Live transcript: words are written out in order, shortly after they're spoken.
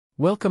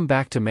Welcome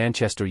back to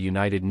Manchester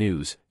United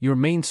News, your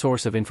main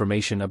source of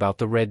information about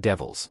the Red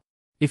Devils.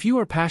 If you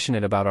are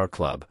passionate about our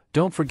club,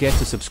 don't forget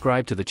to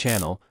subscribe to the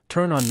channel,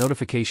 turn on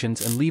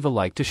notifications and leave a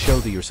like to show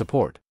your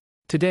support.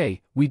 Today,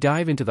 we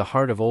dive into the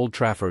heart of Old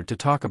Trafford to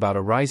talk about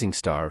a rising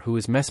star who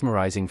is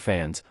mesmerizing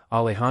fans,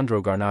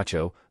 Alejandro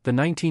Garnacho, the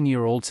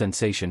 19-year-old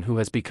sensation who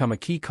has become a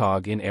key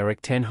cog in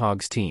Erik ten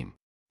Hag's team.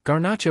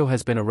 Garnacho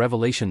has been a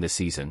revelation this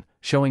season,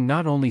 showing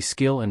not only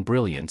skill and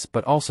brilliance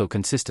but also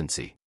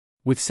consistency.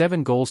 With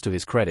 7 goals to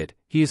his credit,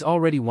 he is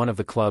already one of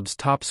the club's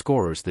top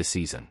scorers this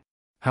season.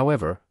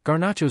 However,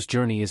 Garnacho's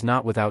journey is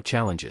not without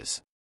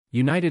challenges.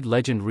 United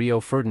legend Rio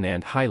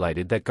Ferdinand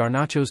highlighted that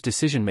Garnacho's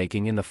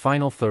decision-making in the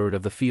final third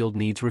of the field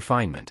needs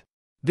refinement.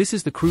 This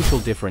is the crucial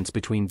difference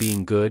between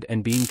being good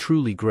and being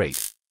truly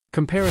great.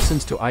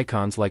 Comparisons to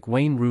icons like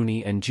Wayne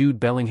Rooney and Jude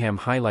Bellingham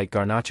highlight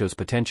Garnacho's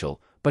potential,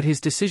 but his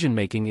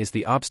decision-making is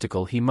the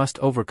obstacle he must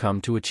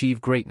overcome to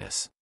achieve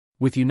greatness.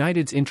 With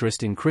United's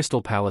interest in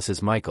Crystal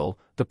Palace's Michael,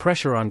 the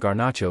pressure on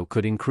Garnacho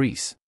could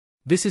increase.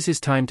 This is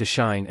his time to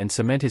shine and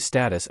cement his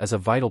status as a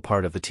vital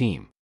part of the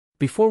team.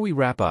 Before we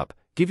wrap up,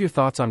 give your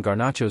thoughts on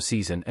Garnacho's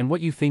season and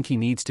what you think he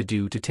needs to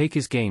do to take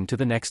his game to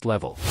the next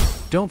level.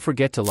 Don't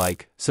forget to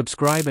like,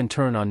 subscribe and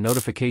turn on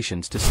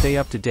notifications to stay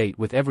up to date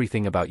with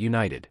everything about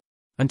United.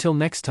 Until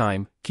next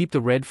time, keep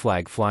the red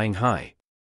flag flying high.